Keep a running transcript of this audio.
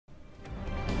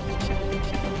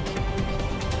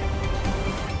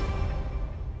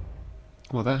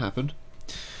Well, that happened.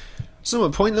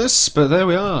 Somewhat pointless, but there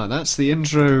we are. That's the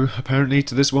intro, apparently,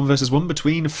 to this 1 versus 1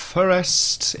 between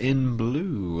FoeRest in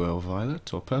blue, or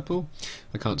violet, or purple.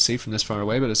 I can't see from this far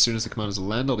away, but as soon as the commanders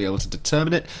land, I'll be able to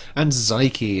determine it. And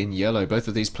Zykey in yellow. Both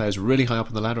of these players really high up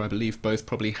on the ladder. I believe both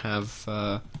probably have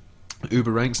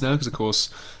Uber ranks now, because of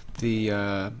course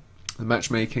the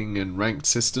matchmaking and ranked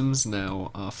systems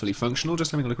now are fully functional. Just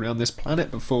having a look around this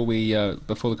planet before the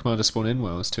commanders spawn in.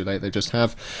 Well, it's too late. They just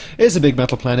have. It's a big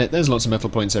metal planet. There's lots of metal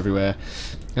points everywhere.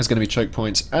 There's going to be choke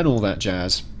points and all that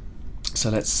jazz. So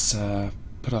let's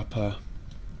put up a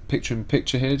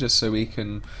picture-in-picture here, just so we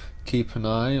can keep an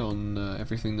eye on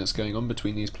everything that's going on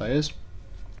between these players.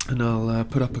 And I'll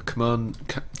put up a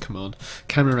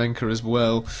camera anchor as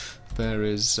well. There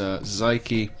is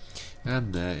Zykey.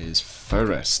 And there is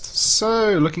FoeRest.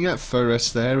 So, looking at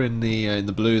FoeRest there in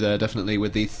the blue there, definitely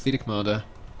with the Theta Commander.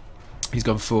 He's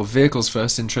gone for vehicles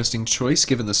first, interesting choice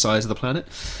given the size of the planet.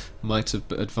 Might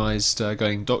have advised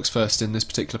going docks first in this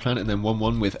particular planet, and then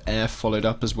 1-1 with air followed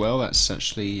up as well. That's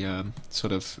actually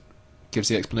sort of gives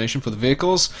the explanation for the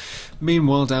vehicles.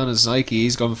 Meanwhile, down as Zykey,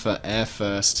 he's gone for air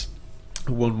first.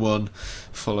 1-1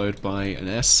 followed by an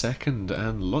S second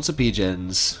and lots of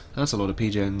P-gens. That's a lot of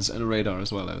P-gens and a radar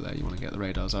as well over there. You want to get the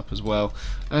radars up as well.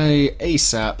 A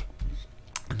ASAP,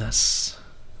 and that's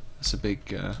a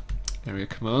big area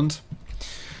command.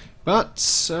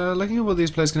 But looking at what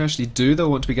these players can actually do, they'll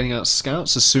want to be getting out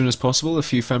scouts as soon as possible. A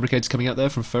few fabricators coming out there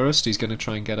from FoeRest. He's going to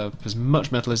try and get up as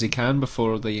much metal as he can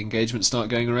before the engagements start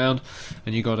going around.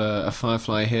 And you got a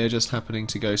Firefly here just happening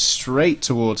to go straight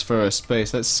towards FoeRest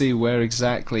base. Let's see where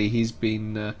exactly he's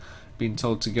been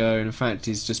told to go. In fact,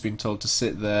 he's just been told to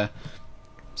sit there.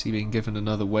 Is he being given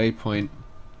another waypoint?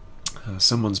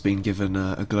 Someone's been given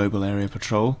a global area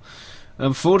patrol.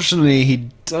 Unfortunately, he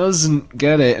doesn't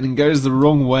get it and goes the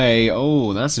wrong way.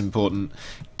 Oh, that's important.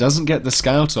 Doesn't get the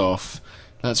scout off.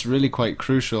 That's really quite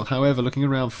crucial. However, looking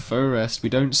around FoeRest, we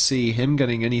don't see him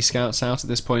getting any scouts out at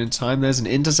this point in time. There's an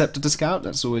interceptor to scout.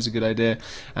 That's always a good idea.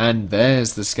 And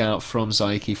there's the scout from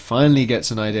Zykey. Finally gets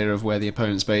an idea of where the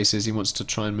opponent's base is. He wants to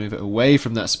try and move it away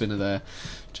from that spinner there,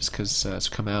 just because it's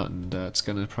come out and it's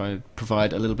going to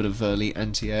provide a little bit of early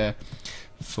anti-air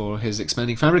for his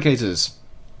expanding fabricators.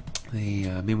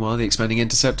 Meanwhile, the expanding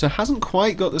interceptor hasn't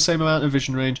quite got the same amount of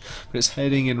vision range, but it's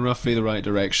heading in roughly the right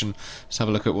direction. Let's have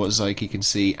a look at what Zykey can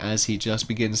see as he just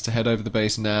begins to head over the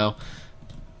base now.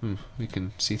 We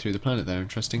can see through the planet there,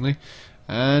 interestingly.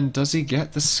 And does he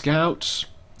get the scout?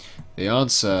 The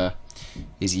answer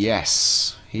is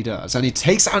yes, he does. And he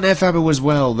takes out an air fabber as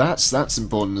well. That's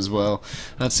important as well.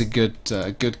 That's a good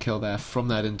kill there from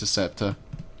that interceptor.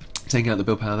 Taking out the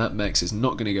build power, that mech is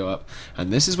not going to go up,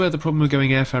 and this is where the problem with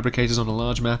going air fabricators on a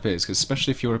large map is, because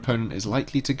especially if your opponent is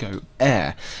likely to go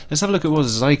air. Let's have a look at what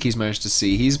Zykey's managed to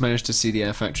see. He's managed to see the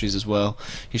air factories as well.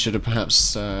 He should have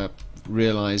perhaps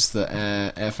realised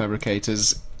that air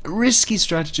fabricators, a risky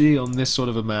strategy on this sort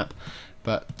of a map,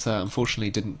 but unfortunately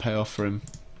didn't pay off for him.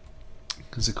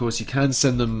 Because of course you can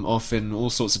send them off in all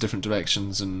sorts of different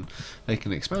directions, and they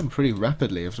can expand pretty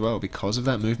rapidly as well because of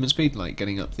that movement speed. Like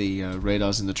getting up the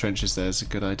radars in the trenches there is a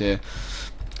good idea.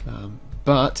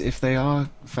 But if they are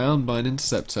found by an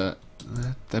interceptor,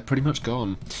 they're pretty much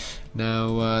gone.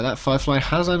 Now that Firefly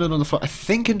has landed on the floor. I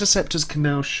think interceptors can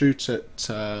now shoot at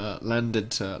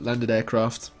landed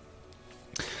aircraft.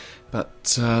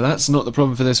 But that's not the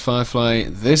problem for this Firefly.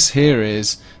 This here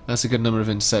is, that's a good number of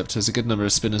interceptors, a good number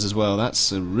of spinners as well.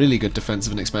 That's a really good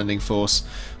defensive and expanding force,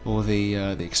 or the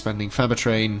expanding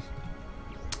Fabertrain,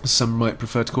 some might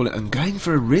prefer to call it, and going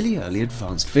for a really early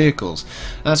advanced vehicles.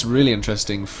 That's really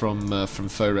interesting from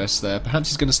FoeRest there. Perhaps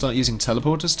he's going to start using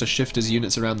teleporters to shift his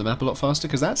units around the map a lot faster,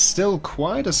 because that's still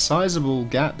quite a sizable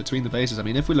gap between the bases. I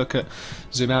mean, if we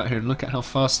zoom out here and look at how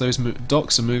fast those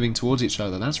docks are moving towards each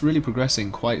other, that's really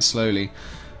progressing quite slowly.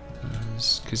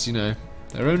 Because, you know,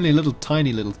 they're only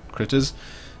tiny little critters.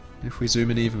 If we zoom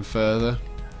in even further,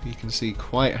 you can see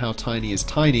quite how tiny is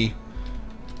tiny.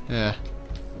 Yeah.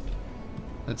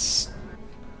 That's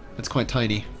quite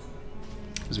tiny.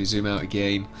 As we zoom out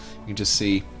again, you can just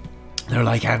see they're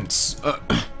like ants.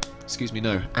 Excuse me,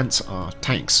 no, ants are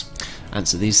tanks.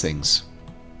 Ants are these things.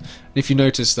 And if you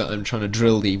notice that I'm trying to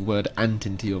drill the word ant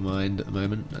into your mind at the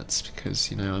moment, that's because,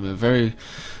 you know, I'm a very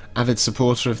avid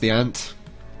supporter of the ant.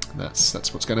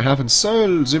 That's what's going to happen.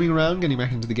 So, zooming around, getting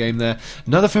back into the game there.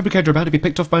 Another fabricator about to be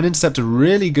picked off by an interceptor.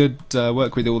 Really good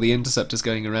work with all the interceptors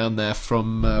going around there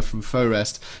from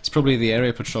FoeRest. It's probably the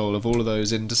area patrol of all of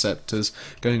those interceptors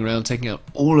going around, taking out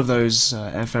all of those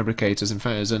air fabricators. In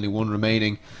fact, there's only one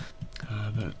remaining.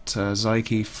 But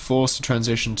Zykey forced to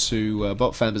transition to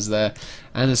bot fenders there,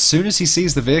 and as soon as he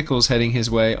sees the vehicles heading his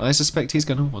way, I suspect he's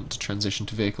going to want to transition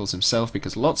to vehicles himself,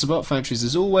 because lots of bot factories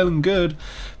is all well and good,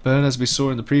 but as we saw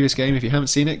in the previous game, if you haven't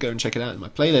seen it, go and check it out in my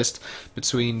playlist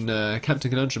between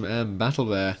Captain Conundrum and Battle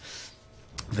Bear,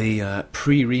 the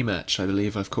pre-rematch, I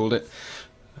believe I've called it.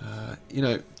 You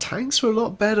know, tanks were a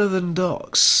lot better than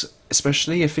docks,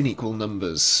 especially if in equal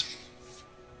numbers.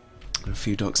 A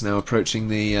few docks now approaching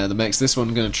the mechs. This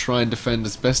one going to try and defend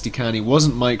as best he can. He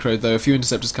wasn't microed though. A few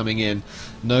interceptors coming in.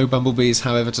 No bumblebees,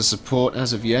 however, to support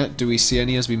as of yet. Do we see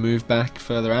any as we move back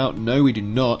further out? No, we do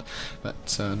not.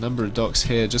 But a number of docks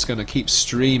here just going to keep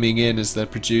streaming in as they're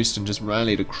produced and just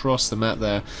rallied across the map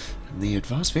there. And the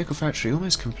advanced vehicle factory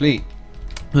almost complete.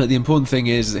 But the important thing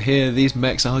is that here these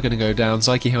mechs are going to go down.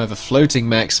 Zykey, however, floating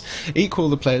mechs equal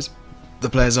the players. The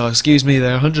players are, excuse me,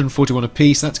 they're 141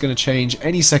 apiece. That's going to change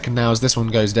any second now as this one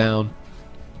goes down.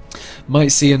 Might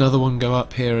see another one go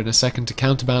up here in a second to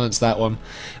counterbalance that one,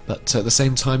 but at the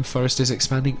same time FoeRest is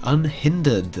expanding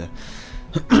unhindered.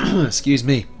 Excuse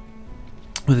me.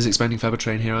 With his expanding fabric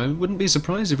train here, I wouldn't be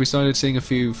surprised if we started seeing a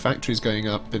few factories going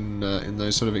up in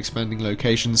those sort of expanding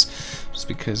locations, just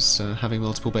because having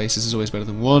multiple bases is always better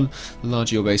than one. The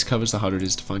larger your base covers, the harder it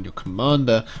is to find your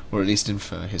commander, or at least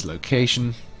infer his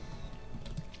location.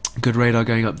 Good radar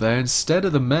going up there instead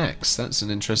of the mechs. That's an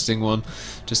interesting one,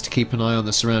 just to keep an eye on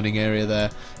the surrounding area there.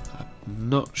 I'm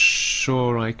not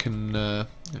sure I can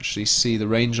actually see the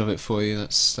range of it for you.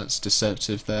 That's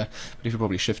deceptive there, but if you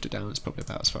probably shift it down, it's probably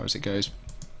about as far as it goes.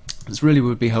 This really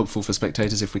would be helpful for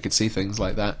spectators if we could see things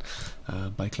like that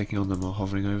by clicking on them or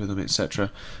hovering over them,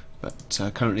 etc. But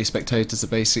currently spectators are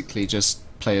basically just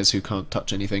players who can't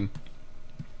touch anything,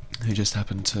 who just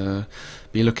happen to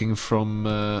be looking from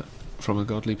a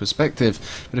godly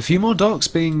perspective. But a few more docks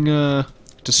being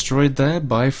destroyed there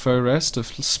by FoeRest. A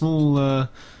small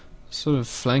sort of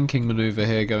flanking manoeuvre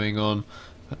here going on.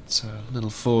 But a little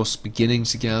force beginning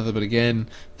to gather, but again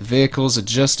the vehicles are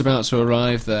just about to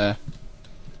arrive there.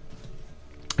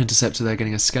 Interceptor there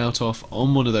getting a scout off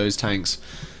on one of those tanks.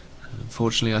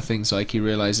 Unfortunately, I think Zykey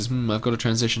realises, I've got to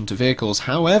transition to vehicles.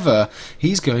 However,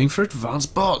 he's going for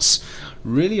advanced bots.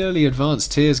 Really early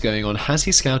advanced tiers going on. Has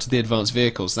he scouted the advanced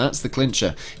vehicles? That's the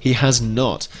clincher. He has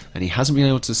not, and he hasn't been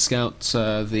able to scout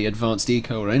the advanced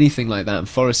eco or anything like that. And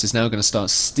FoeRest is now going to start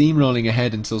steamrolling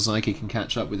ahead until Zykey can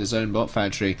catch up with his own bot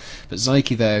factory. But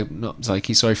Zykey there, not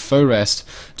Zykey, sorry, FoeRest,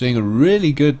 doing a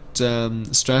really good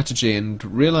strategy and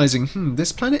realising,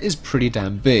 this planet is pretty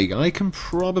damn big. I can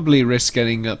probably risk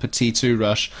getting up a T2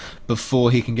 rush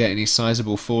before he can get any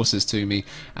sizable forces to me.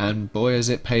 And boy, has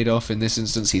it paid off in this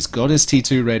instance. He's got his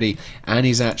T2 ready, and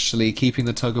he's actually keeping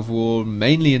the tug of war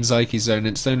mainly in Zykey's zone.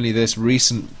 It's only this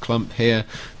recent clump here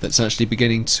that's actually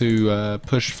beginning to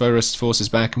push FoeRest's forces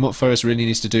back, and what FoeRest really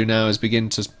needs to do now is begin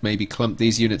to maybe clump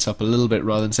these units up a little bit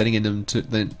rather than sending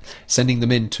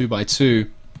them in 2 by 2.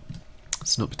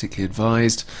 It's not particularly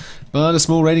advised, but a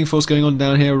small raiding force going on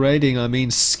down here. Raiding, I mean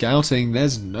scouting.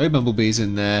 There's no bumblebees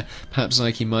in there. Perhaps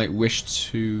Zykey might wish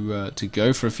to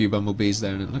go for a few bumblebees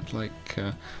there, and it looked like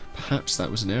perhaps that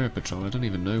was an area patrol. I don't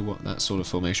even know what that sort of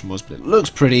formation was, but it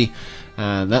looks pretty,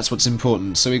 and that's what's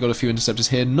important. So we got a few interceptors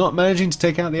here, not managing to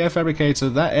take out the air fabricator.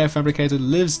 That air fabricator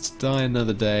lives to die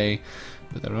another day.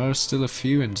 But there are still a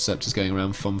few interceptors going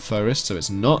around from FoeRest, so it's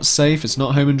not safe, it's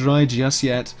not home and dry just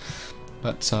yet.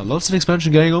 But lots of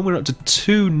expansion going on. We're up to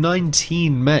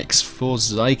 219 mechs for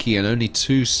Zykey and only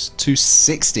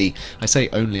 260. I say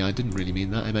only, I didn't really mean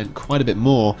that. I meant quite a bit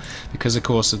more because, of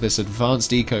course, of this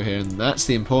advanced eco here, and that's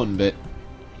the important bit.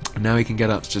 And now he can get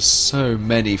up to just so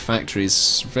many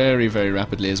factories very, very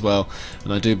rapidly as well.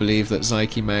 And I do believe that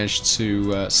Zykey managed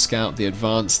to scout the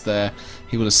advanced there.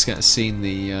 He will have seen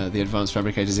the advanced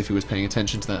fabricators if he was paying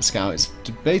attention to that scout. It's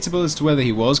debatable as to whether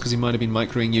he was, because he might have been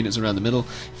microing units around the middle.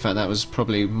 In fact, that was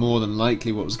probably more than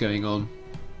likely what was going on.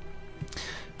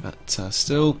 But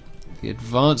still, the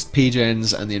advanced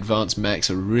PGens and the advanced mechs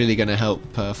are really going to help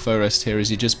FoeRest here, as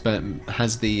he just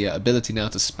has the ability now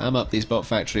to spam up these bot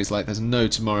factories like there's no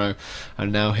tomorrow,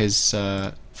 and now his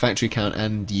factory count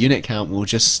and unit count will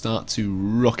just start to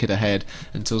rocket ahead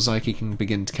until Zykey can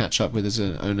begin to catch up with his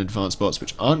own advanced bots,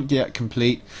 which aren't yet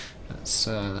complete. That's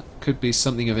could be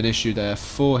something of an issue there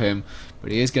for him,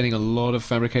 but he is getting a lot of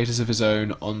fabricators of his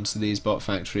own onto these bot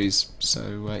factories,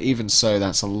 so even so,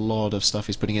 that's a lot of stuff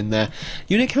he's putting in there.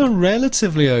 Unit count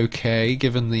relatively okay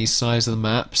given the size of the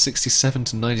map, 67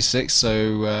 to 96,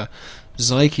 so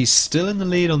Zykey's still in the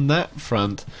lead on that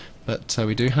front. But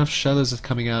we do have shellers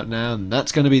coming out now, and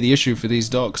that's going to be the issue for these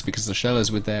docks, because the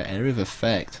shellers with their area of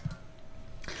effect,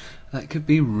 that could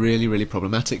be really, really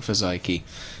problematic for Zykey.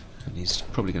 And he's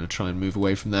probably going to try and move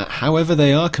away from that. However,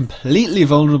 they are completely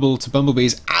vulnerable to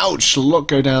bumblebees. Ouch! Lot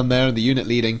go down there, and the unit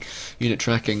leading, unit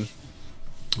tracking,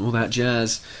 all that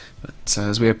jazz. But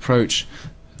as we approach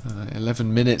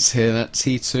 11 minutes here, that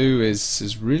T2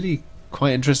 is really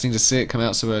quite interesting to see it come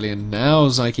out so early. And now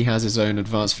Zykey has his own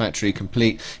advanced factory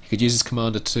complete. He could use his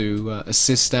commander to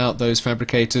assist out those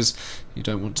fabricators. You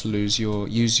don't want to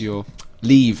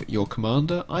leave your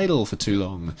commander idle for too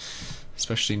long,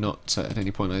 especially not at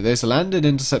any point like this. Landed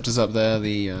interceptors up there,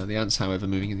 the ants, however,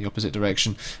 moving in the opposite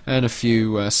direction, and a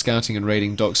few scouting and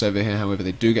raiding docks over here. However,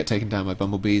 they do get taken down by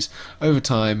bumblebees over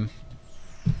time.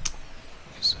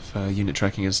 Unit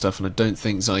tracking and stuff, and I don't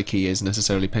think Zykey is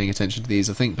necessarily paying attention to these.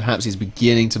 I think perhaps he's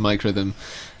beginning to micro them.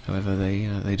 However,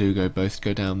 they do both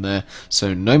go down there.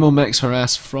 So no more mechs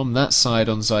harass from that side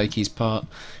on Zykey's part.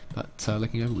 But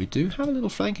looking over, we do have a little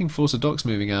flanking force of docks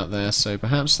moving out there, so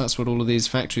perhaps that's what all of these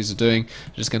factories are doing.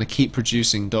 Just going to keep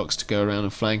producing docks to go around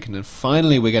and flank, and then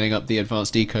finally we're getting up the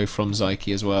advanced eco from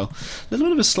Zykey as well. A little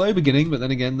bit of a slow beginning, but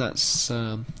then again that's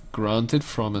granted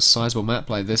from a sizable map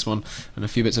like this one, and a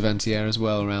few bits of anti-air as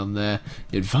well around there.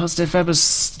 The advanced defab is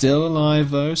still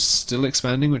alive though, still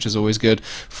expanding, which is always good.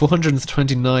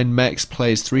 429 mechs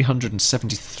plays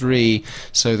 373,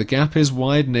 so the gap is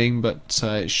widening, but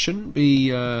it shouldn't be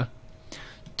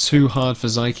too hard for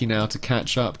Zykey now to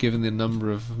catch up, given the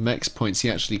number of mechs points he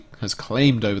actually has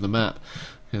claimed over the map.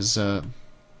 Because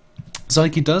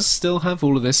Zykey does still have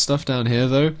all of this stuff down here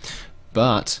though,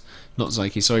 but not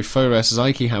Zykey, sorry, FoeRest.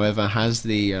 Zykey, however, has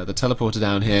the teleporter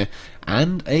down here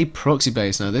and a proxy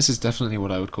base. Now this is definitely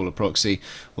what I would call a proxy,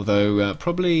 although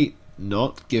probably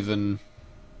not, given...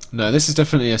 No, this is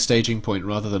definitely a staging point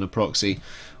rather than a proxy,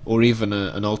 or even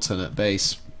an alternate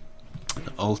base, an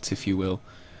alt if you will,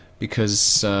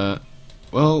 because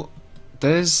well,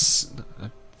 there's... I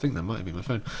think that might be my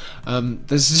phone.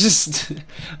 There's just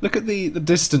look at the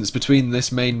distance between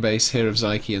this main base here of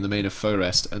Zykey and the main of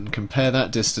FoeRest, and compare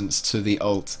that distance to the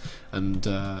alt and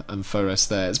FoeRest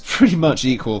there. It's pretty much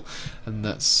equal, and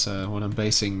that's what I'm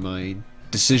basing my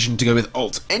decision to go with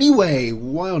alt. Anyway,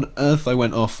 why on earth I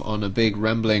went off on a big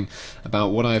rambling about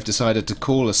what I've decided to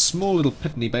call a small little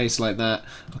pitney base like that.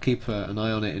 I'll keep an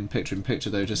eye on it in picture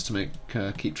though, just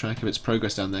to keep track of its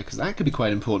progress down there, because that could be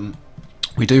quite important.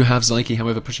 We do have Zykey,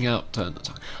 however, pushing out...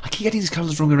 I keep getting these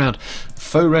colours wrong around.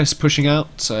 FoeRest pushing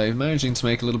out, managing to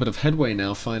make a little bit of headway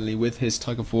now, finally, with his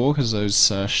tug of war, because those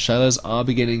shellers are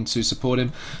beginning to support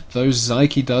him. Though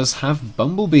Zykey does have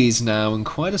bumblebees now, and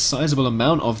quite a sizable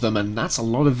amount of them, and that's a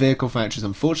lot of vehicle factories.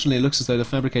 Unfortunately, it looks as though the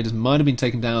fabricators might have been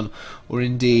taken down, or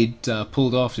indeed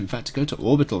pulled off, in fact, to go to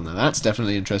orbital. Now, that's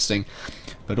definitely interesting.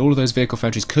 But all of those vehicle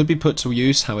factories could be put to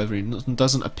use. However, he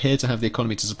doesn't appear to have the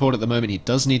economy to support at the moment. He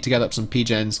does need to get up some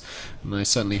P-gens, and I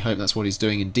certainly hope that's what he's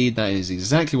doing. Indeed, that is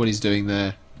exactly what he's doing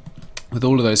there with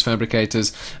all of those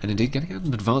fabricators, and indeed getting out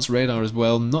an advanced radar as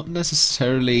well. Not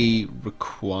necessarily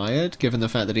required, given the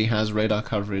fact that he has radar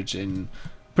coverage in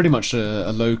pretty much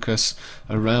a locus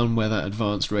around where that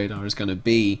advanced radar is going to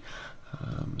be.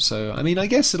 So, I mean, I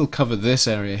guess it'll cover this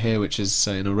area here, which is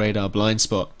in a radar blind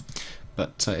spot.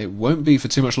 But it won't be for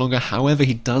too much longer. However,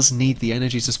 he does need the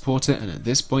energy to support it, and at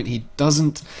this point he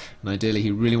doesn't. And ideally,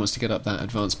 he really wants to get up that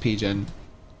advanced P-gen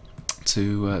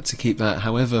to keep that.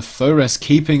 However, FoeRest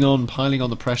keeping on, piling on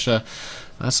the pressure.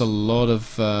 That's a lot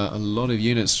of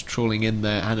units trawling in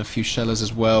there, and a few shellers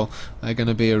as well. They're going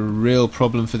to be a real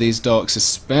problem for these docks,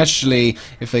 especially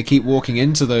if they keep walking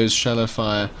into those sheller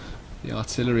fire. The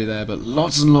artillery there, but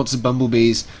lots and lots of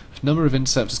bumblebees. Number of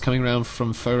interceptors coming around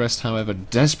from FoeRest, however,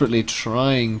 desperately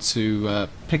trying to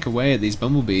pick away at these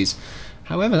bumblebees.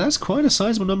 However, that's quite a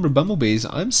sizable number of bumblebees.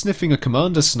 I'm sniffing a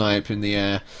commander snipe in the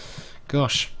air.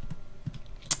 Gosh,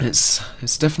 it's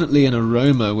definitely an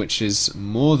aroma which is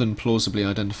more than plausibly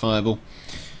identifiable.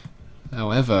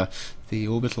 However, the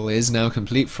orbital is now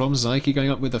complete from Zykey,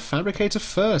 going up with a fabricator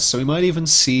first, so we might even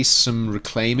see some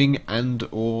reclaiming and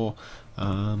or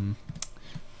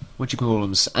what do you call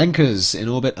them? Anchors in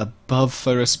orbit above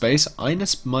FoeRest space.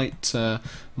 Ines might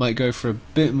go for a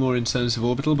bit more in terms of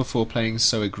orbital before playing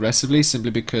so aggressively, simply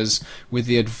because with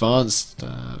the advanced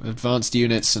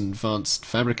units and advanced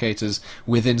fabricators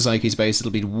within Zykey's base,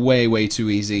 it'll be way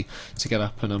too easy to get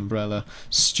up an umbrella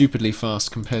stupidly fast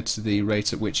compared to the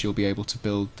rate at which you'll be able to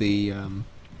build the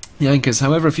anchors.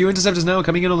 However, a few interceptors now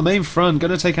coming in on the main front, going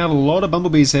to take out a lot of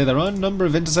bumblebees here. There are a number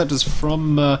of interceptors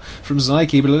from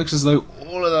Zykey, but it looks as though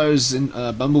all of those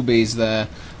bumblebees there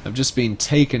have just been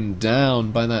taken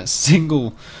down by that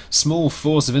single small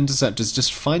force of interceptors,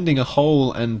 just finding a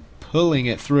hole and pulling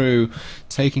it through,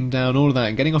 taking down all of that,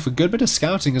 and getting off a good bit of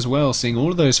scouting as well, seeing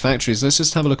all of those factories. Let's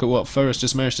just have a look at what FoeRest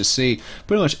just managed to see.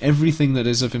 Pretty much everything that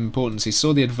is of importance. He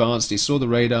saw the advanced, he saw the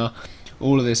radar,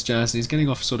 all of this jazz, and he's getting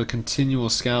off sort of continual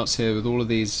scouts here with all of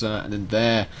these, and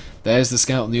then there's the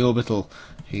scout in the orbital.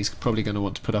 He's probably going to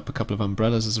want to put up a couple of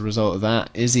umbrellas as a result of that.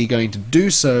 Is he going to do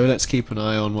so? Let's keep an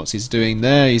eye on what he's doing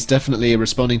there. He's definitely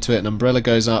responding to it. An umbrella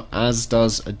goes up, as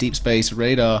does a deep space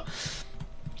radar.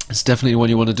 It's definitely one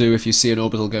you want to do if you see an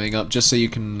orbital going up, just so you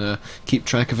can keep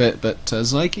track of it. But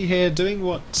Zykey here doing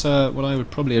what I would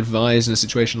probably advise in a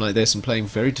situation like this, and playing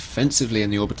very defensively in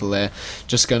the orbital there.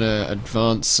 Just going to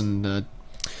advance and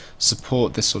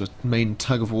support this sort of main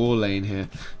tug-of-war lane here,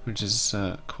 which is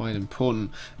quite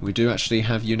important. We do actually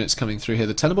have units coming through here.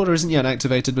 The teleporter isn't yet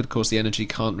activated, but of course the energy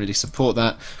can't really support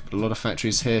that. But a lot of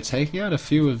factories here taking out a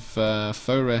few of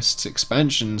FoeRest's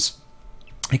expansions.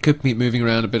 He could be moving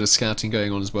around, a bit of scouting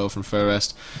going on as well from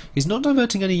FoeRest. He's not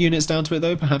diverting any units down to it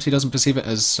though. Perhaps he doesn't perceive it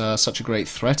as such a great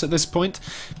threat at this point,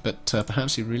 but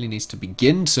perhaps he really needs to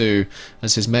begin to,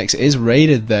 as his mechs is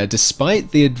raided there.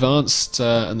 Despite the advanced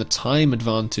and the time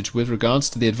advantage with regards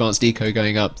to the advanced eco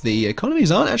going up, the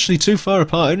economies aren't actually too far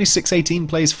apart. Only 618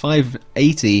 plays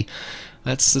 580.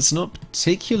 That's not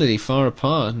particularly far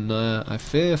apart, and I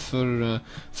fear for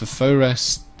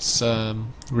FoeRest's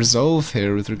resolve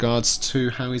here with regards to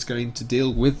how he's going to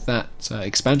deal with that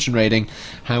expansion raiding.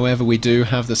 However, we do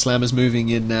have the slammers moving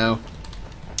in now,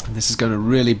 and this is going to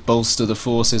really bolster the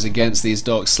forces against these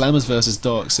docks. Slammers versus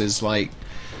docks is like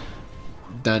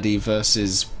daddy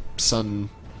versus son.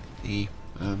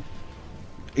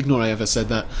 Ignore I ever said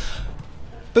that,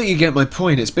 but you get my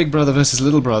point. It's big brother versus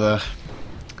little brother.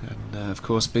 Of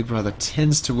course, Big Brother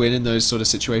tends to win in those sort of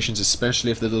situations,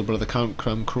 especially if the little brother can't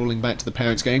come crawling back to the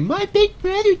parents going, "My big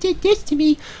brother did this to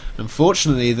me."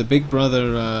 Unfortunately, the Big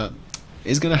Brother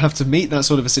is going to have to meet that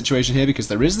sort of a situation here, because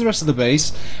there is the rest of the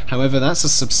base. However, that's a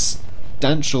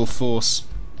substantial force.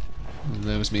 And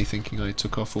there was me thinking I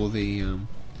took off all the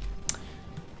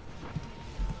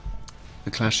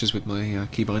clashes with my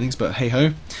key bindings, but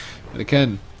hey-ho. But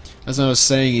again, as I was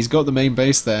saying, he's got the main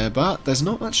base there, but there's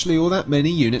not actually all that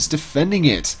many units defending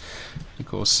it. Of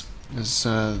course, as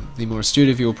the more astute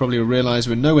of you will probably realise,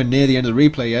 we're nowhere near the end of the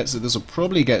replay yet, so this will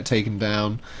probably get taken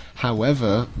down.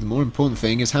 However, the more important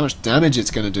thing is how much damage it's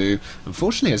going to do.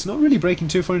 Unfortunately, it's not really breaking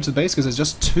too far into the base because there's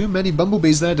just too many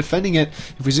bumblebees there defending it.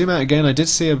 If we zoom out again, I did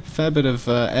see a fair bit of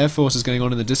air forces going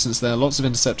on in the distance there, lots of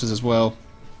interceptors as well.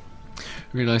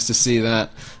 Really nice to see that,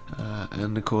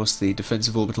 and of course the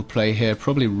defensive orbital play here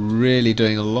probably really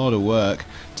doing a lot of work,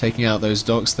 taking out those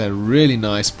docks. They're really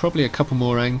nice. Probably a couple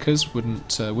more anchors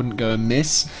wouldn't go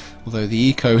amiss. Although the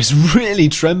eco is really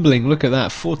trembling. Look at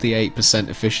that, 48%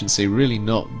 efficiency. Really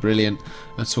not brilliant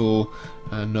at all.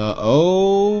 And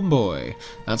oh boy,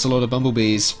 that's a lot of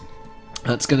bumblebees.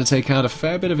 That's going to take out a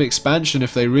fair bit of expansion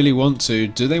if they really want to.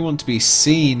 Do they want to be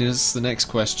seen is the next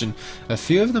question. A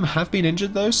few of them have been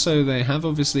injured though, so they have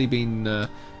obviously been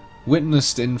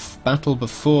witnessed in battle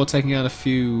before, taking out a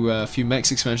few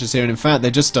mechs expansions here, and in fact they're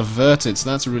just diverted, so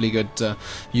that's a really good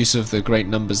use of the great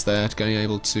numbers there, going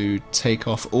able to take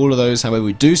off all of those. However,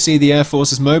 we do see the air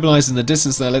forces mobilised in the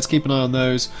distance there. Let's keep an eye on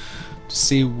those to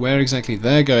see where exactly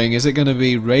they're going. Is it going to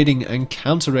be raiding and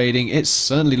counter-raiding? It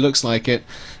certainly looks like it,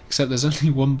 except there's only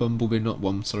one bumblebee, not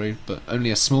one, sorry, but only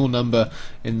a small number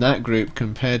in that group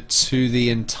compared to the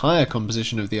entire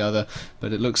composition of the other.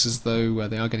 But it looks as though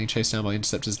they are getting chased down by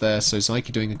interceptors there, so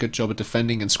Zykey doing a good job of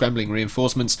defending and scrambling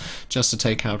reinforcements just to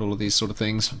take out all of these sort of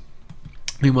things.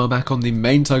 Meanwhile, back on the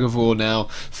main tug-of-war now,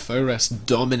 FoeRest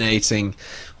dominating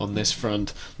on this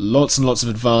front. Lots and lots of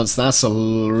advance. That's a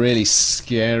really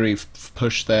scary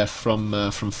push there from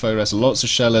FoeRest. Lots of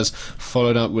shellers,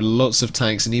 followed up with lots of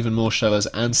tanks and even more shellers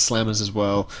and slammers as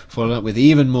well. Followed up with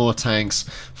even more tanks.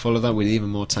 Followed up with even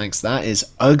more tanks. That is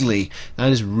ugly.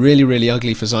 That is really, really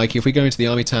ugly for Zykey. If we go into the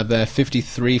army tab there,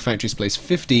 53 factories place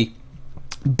 50.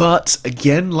 But,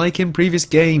 again, like in previous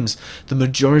games, the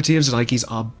majority of Zykey's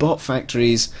are bot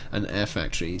factories and air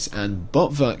factories. And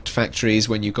bot factories,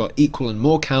 when you've got equal and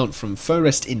more count from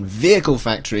FoeRest in vehicle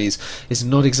factories, is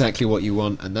not exactly what you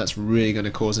want, and that's really going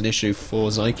to cause an issue for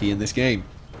Zykey in this game.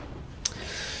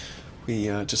 We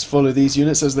just follow these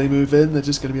units as they move in. They're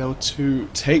just going to be able to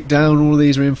take down all of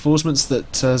these reinforcements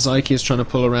that Zykey is trying to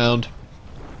pull around.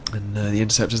 And the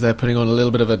interceptors there putting on a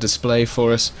little bit of a display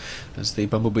for us as the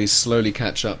bumblebees slowly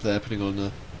catch up there, putting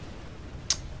on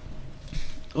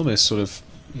almost sort of,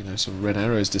 you know, some red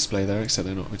arrows display there, except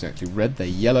they're not exactly red, they're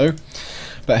yellow.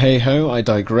 But hey ho, I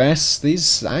digress.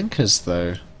 These anchors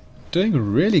though, doing a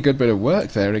really good bit of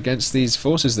work there against these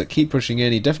forces that keep pushing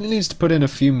in. He definitely needs to put in a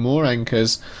few more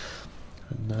anchors.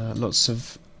 And lots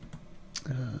of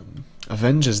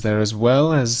Avengers there as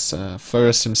well, as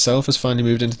FoeRest himself has finally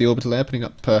moved into the orbital air, putting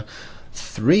up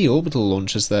 3 orbital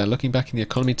launchers there. Looking back in the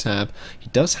economy tab, he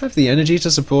does have the energy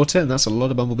to support it, and that's a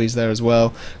lot of bumblebees there as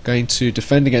well, going to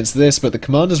defend against this, but the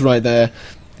commander's right there,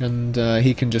 and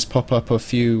he can just pop up a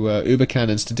few uber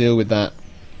cannons to deal with that.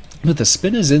 But the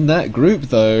spinners in that group,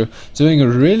 though, doing a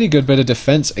really good bit of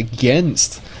defense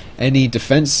against any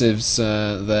defensives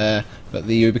there, but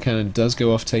the uber cannon does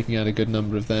go off, taking out a good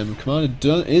number of them.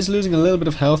 Commander is losing a little bit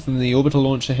of health in the orbital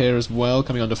launcher here as well,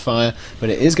 coming under fire, but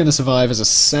it is going to survive as a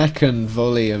second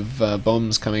volley of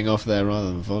bombs coming off there, rather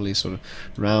than volley sort of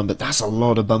round. But that's a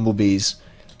lot of bumblebees.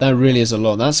 That really is a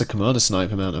lot. That's a commander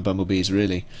snipe amount of bumblebees,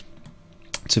 really,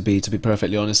 to be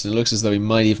perfectly honest. And it looks as though he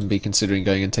might even be considering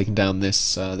going and taking down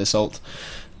this this ult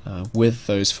with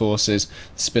those forces.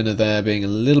 The spinner there being a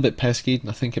little bit pesky.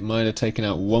 I think it might have taken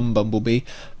out 1 bumblebee,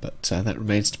 but that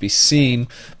remains to be seen.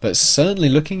 But certainly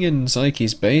looking in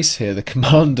Zykey's base here, the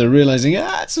commander realizing,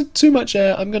 it's too much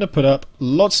air, I'm going to put up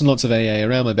lots and lots of AA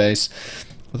around my base.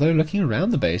 Although looking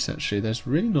around the base, actually, there's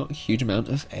really not a huge amount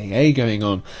of AA going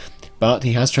on. But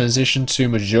he has transitioned to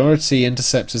majority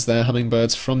interceptors there,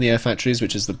 hummingbirds from the air factories,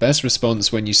 which is the best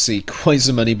response when you see quite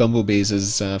so many bumblebees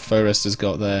as FoeRest has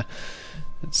got there.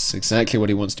 That's exactly what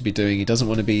he wants to be doing. He doesn't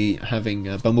want to be having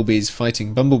bumblebees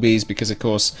fighting bumblebees, because of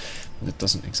course that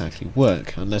doesn't exactly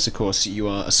work, unless of course you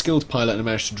are a skilled pilot and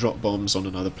manage to drop bombs on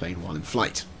another plane while in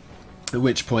flight, at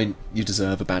which point you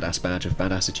deserve a badass badge of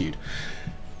badassitude.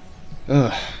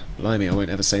 Ugh, blimey, I won't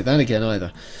ever say that again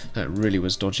either. That really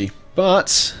was dodgy.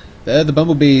 But there the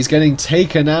bumblebees getting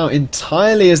taken out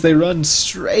entirely as they run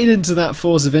straight into that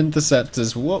force of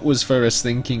interceptors. What was FoeRest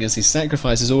thinking as he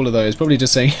sacrifices all of those? Probably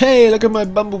just saying, hey, look at my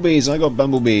bumblebees, I got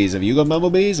bumblebees. Have you got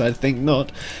bumblebees? I think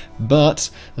not.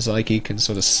 But Zykey can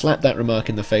sort of slap that remark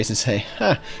in the face and say,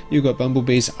 ha, you got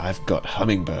bumblebees, I've got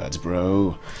hummingbirds,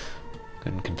 bro.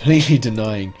 And completely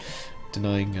denying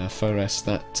FoeRest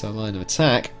that line of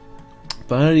attack.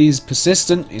 But he's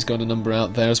persistent. He's got a number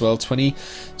out there as well. 20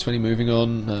 moving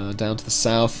on down to the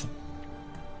south.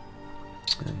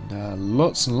 And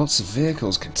lots and lots of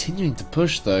vehicles continuing to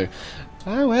push, though.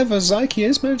 However, Zykey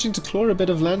is managing to claw a bit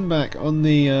of land back on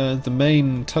the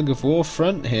main tug-of-war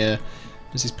front here,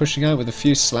 as he's pushing out with a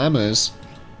few slammers.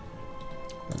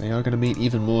 They are going to meet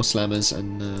even more slammers,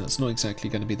 and it's not exactly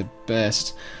going to be the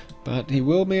best. But he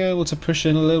will be able to push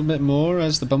in a little bit more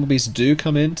as the bumblebees do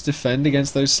come in to defend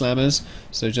against those slammers.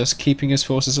 So just keeping his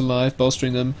forces alive,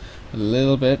 bolstering them a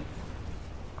little bit.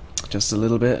 Just a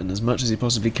little bit, and as much as he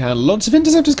possibly can. Lots of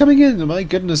interceptors coming in! My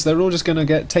goodness, they're all just going to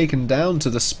get taken down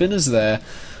to the spinners there.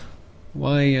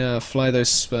 Why fly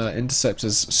those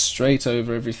interceptors straight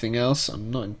over everything else?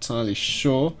 I'm not entirely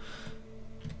sure.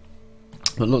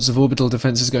 But lots of orbital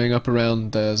defences going up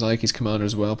around Zykey's commander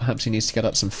as well. Perhaps he needs to get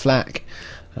up some flak.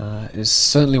 Is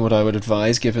certainly what I would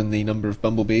advise, given the number of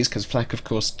bumblebees, because flak of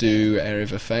course do area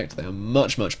of effect. They are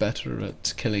much better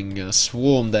at killing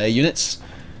swarm their units.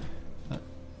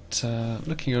 But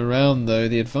looking around though,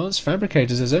 the advanced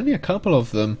fabricators, there's only a couple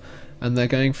of them, and they're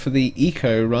going for the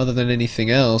eco rather than anything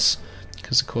else,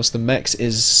 because of course the mechs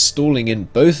is stalling in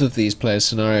both of these player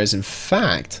scenarios. In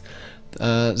fact,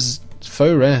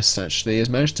 FoeRest actually has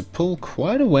managed to pull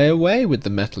quite a way away with the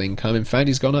metal income. In fact,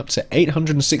 he's gone up to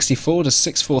 864 to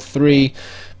 643,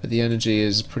 but the energy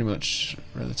is pretty much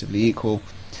relatively equal.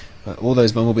 But all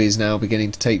those bumblebees now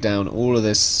beginning to take down all of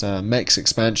this mechs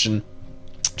expansion.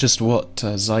 Just what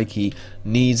Zykey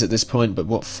needs at this point, but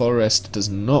what FoeRest does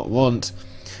not want.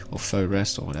 Or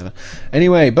FoeRest, or whatever.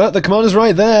 Anyway, but the commander's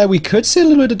right there. We could see a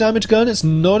little bit of damage gun. It's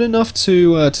not enough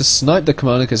to snipe the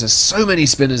commander, because there's so many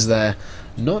spinners there.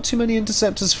 Not too many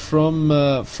interceptors from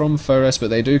FoeRest, but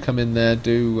they do come in there,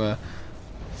 do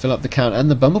fill up the count, and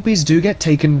the bumblebees do get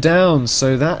taken down,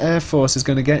 so that air force is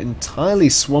going to get entirely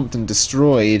swamped and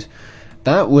destroyed.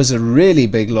 That was a really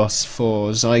big loss for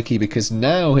Zykey, because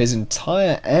now his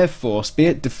entire air force, be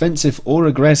it defensive or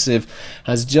aggressive,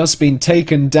 has just been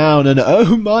taken down, and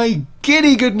oh my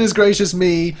giddy goodness gracious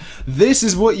me, this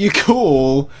is what you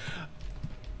call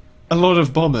a lot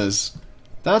of bombers.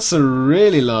 That's a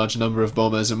really large number of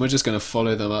bombers, and we're just going to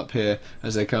follow them up here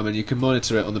as they come, and you can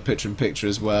monitor it on the picture-in-picture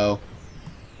as well.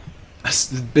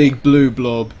 The big blue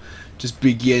blob just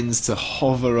begins to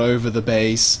hover over the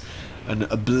base and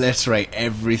obliterate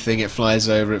everything it flies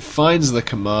over. It finds the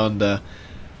commander,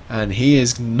 and he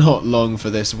is not long for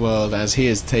this world, as he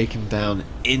is taken down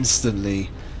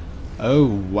instantly. Oh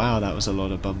wow, that was a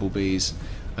lot of bumblebees.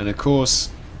 And of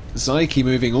course, Zykey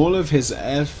moving all of his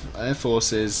air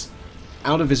forces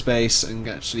out of his base and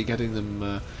actually getting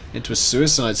them into a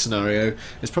suicide scenario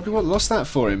is probably what lost that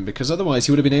for him, because otherwise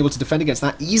he would have been able to defend against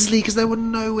that easily, because there were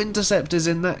no interceptors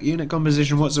in that unit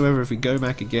composition whatsoever. If we go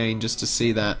back again just to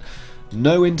see that,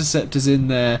 no interceptors in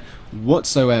there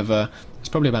whatsoever. There's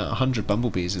probably about 100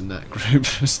 bumblebees in that group.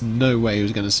 There's no way he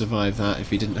was going to survive that if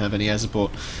he didn't have any air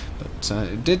support. But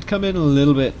it did come in a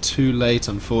little bit too late,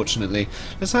 unfortunately.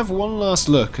 Let's have one last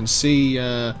look and see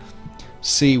what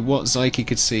Zykey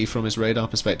could see from his radar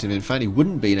perspective. In fact, he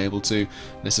wouldn't have been able to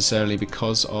necessarily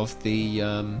because of the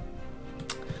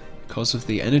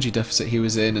energy deficit he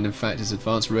was in, and in fact his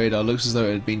advanced radar looks as though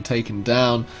it had been taken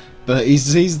down. But he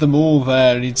sees them all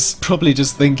there, and he's probably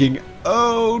just thinking,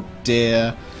 oh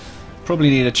dear.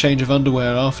 Probably need a change of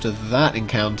underwear after that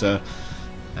encounter,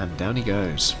 and down he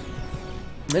goes.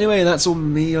 Anyway, that's all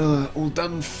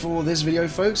done for this video,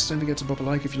 folks. Don't forget to pop a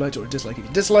like if you liked it, or a dislike if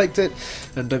you disliked it,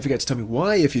 and don't forget to tell me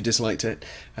why if you disliked it,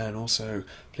 and also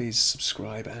please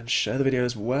subscribe and share the video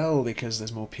as well, because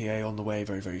there's more PA on the way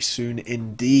very, very soon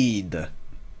indeed.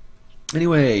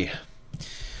 Anyway,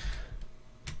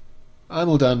 I'm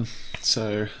all done,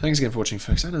 so thanks again for watching,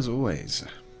 folks, and as always,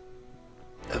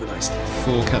 have a nice day.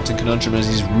 For Captain Conundrum, as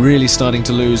he's really starting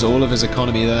to lose all of his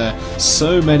economy there.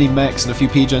 So many mechs and a few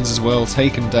P-gens as well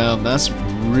taken down. That's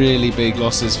really big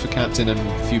losses for Captain, and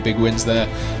a few big wins there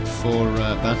for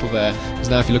Battle there. Because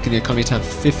now if you look in the economy tab,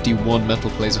 51 metal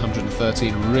plays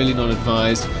 113, really not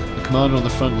advised. The commander on the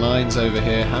front lines over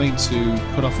here having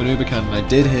to put off an uber cannon. I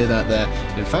did hear that there.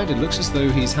 In fact, it looks as though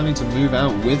he's having to move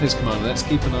out with his commander. Let's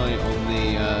keep an eye on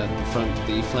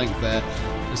the flank there,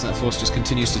 as that force just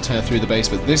continues to tear through the base.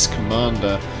 But this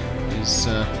commander is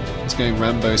going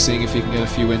Rambo, seeing if he can get a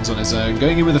few wins on his own.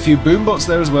 Going in with a few boombots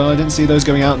there as well. I didn't see those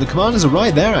going out. And the commanders are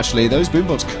right there, actually. Those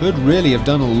boombots could really have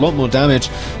done a lot more damage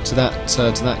to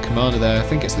that commander there. I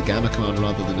think it's the Gamma commander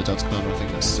rather than the Delta commander. I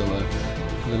think that's still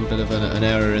a little bit of an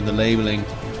error in the labelling.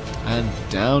 And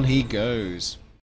down he goes.